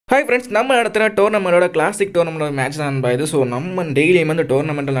friends, நம்ம நடத்துற டோர்னமெண்டோட classic tournament match தான் இது. ஸோ நம்ம டெய்லியும் வந்து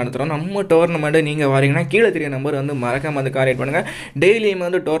டோர்னமெண்ட்டில் நடத்துகிறோம். நம்ம டோர்னமெண்ட்டு நீங்கள் வரீங்கன்னா கீழே தெரிய நம்பர் வந்து மறக்காம வந்து காரியேட் பண்ணுங்கள். டெய்லியும்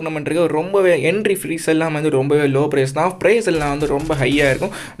வந்து டோர்னமெண்ட் இருக்குது. ரொம்பவே என்ட்ரி ஃபீஸ் எல்லாம் வந்து ரொம்பவே லோ ப்ரைஸ் தான். ப்ரைஸ் எல்லாம் வந்து ரொம்ப ஹையாக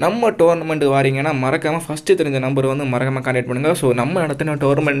இருக்கும். நம்ம டோர்னமெண்ட் வரீங்கன்னா மறக்காமல் ஃபஸ்ட்டு தெரிஞ்ச நம்பர் வந்து மறக்காமல் காரியேட் பண்ணுங்கள். ஸோ நம்ம நடத்தின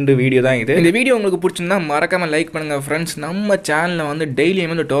டோர்னமெண்ட் வீடியோ தான் இது. இந்த வீடியோ உங்களுக்கு பிடிச்சிருந்தா மறக்காமல் லைக் பண்ணுங்கள் ஃப்ரெண்ட்ஸ். நம்ம சேனலில் வந்து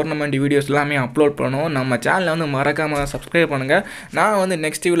டெய்லியும் வந்து டோர்னமெண்ட் வீடியோஸ் எல்லாமே அப்லோட் பண்ணுவோம். நம்ம சேனலில் வந்து மறக்காமல் சப்ஸ்கிரைப் பண்ணுங்கள். நான் வந்து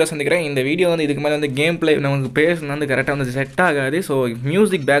நெக்ஸ்ட் வீடியோவில் சந்திக்கிறேன். இந்த வீடியோ வந்து இதுக்கு மேலே வந்து கேம் பிளே நமக்கு பேசுறது வந்து கரெக்டாக வந்து செட் ஆகாது. ஸோ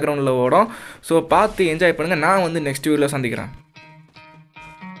மியூசிக் பேக்ரவுண்டில் ஓடும். ஸோ பார்த்து என்ஜாய் பண்ணுங்கள். நான் வந்து நெக்ஸ்ட் வீடியோவில் சந்திக்கிறேன்.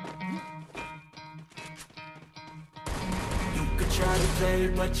 Try to play,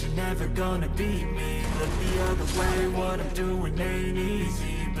 but you're never gonna beat me. Look the other way, what I'm doing ain't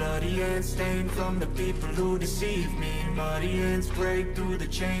easy. Bloody hands stained from the people who deceive me. Muddy hands break through the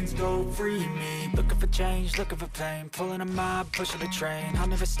chains, go free me. Looking for change, looking for pain. Pulling a mob, pushing a train.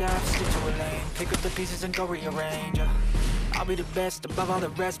 I'll never stop, stick to a lane. Pick up the pieces and go rearrange. I'll be the best above all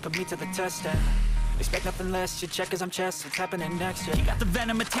the rest, put me to the test and expect nothing less, your check as I'm chess, what's happening next, yeah. You got the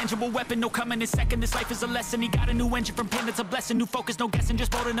venom, a tangible weapon, no coming in second. This life is a lesson, he got a new engine from pain, it's a blessing. New focus, no guessing,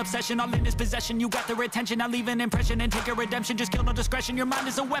 just bold and obsession. All in his possession, you got their attention. I'll leave an impression and take your redemption. Just kill no discretion, your mind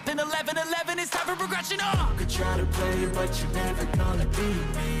is a weapon. 11-11, it's time for progression, You could try to play, but you're never gonna beat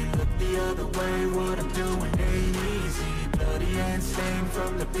me. Look the other way, what I'm doing ain't easy. Bloody hands stained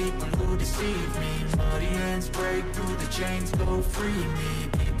from the people who deceive me. Muddy hands break through the chains, go free me.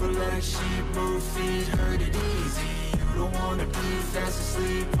 People like sheep move feet, hurt it easy. You don't wanna be fast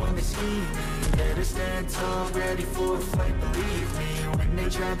asleep when they scheme. Better stand tall, ready for a fight, believe me. When they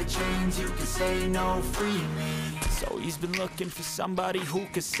try to change, you can say no, free me. So he's been looking for somebody who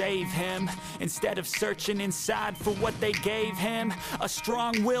could save him, instead of searching inside for what they gave him. A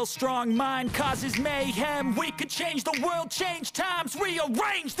strong will, strong mind causes mayhem. We could change the world, change times,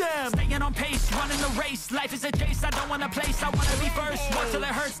 rearrange them. Staying on pace, running the race. Life is a chase, I don't want a place, I wanna be first. Work till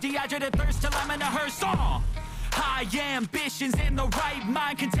it hurts, dehydrated thirst till I'm in a hearse. High ambitions and the right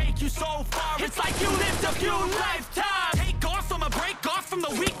mind can take you so far. It's like you lived a few lifetimes. Take off from a break off from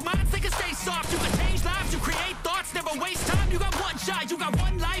the weak minds. They can stay soft, you can change lives, you create thoughts, never waste time. You got one shot, you got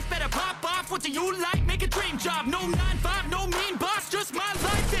one life, better pop off. What do you like? Make a dream job. No 9-5, no mean boss, just my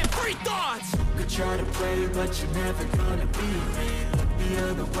life and free thoughts. You could try to play, but you're never gonna beat me. Look the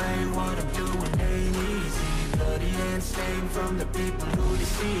other way, what I'm doing ain't easy. Bloody hands stained from the people who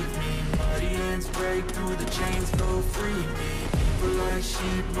deceive me. Muddy hands break through the chains, go free me. People like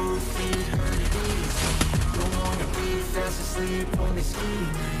sheep move feet, hurt it easy. Don't wanna be fast asleep when they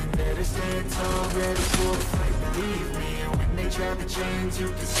scheming. Better stand tall, ready for a fight, believe me. When they try to change, you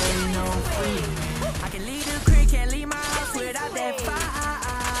can say no, free me. I can leave the creek, can't leave my house without that fire.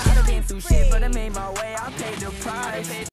 I've been through shit, but I made my way, I paid the price.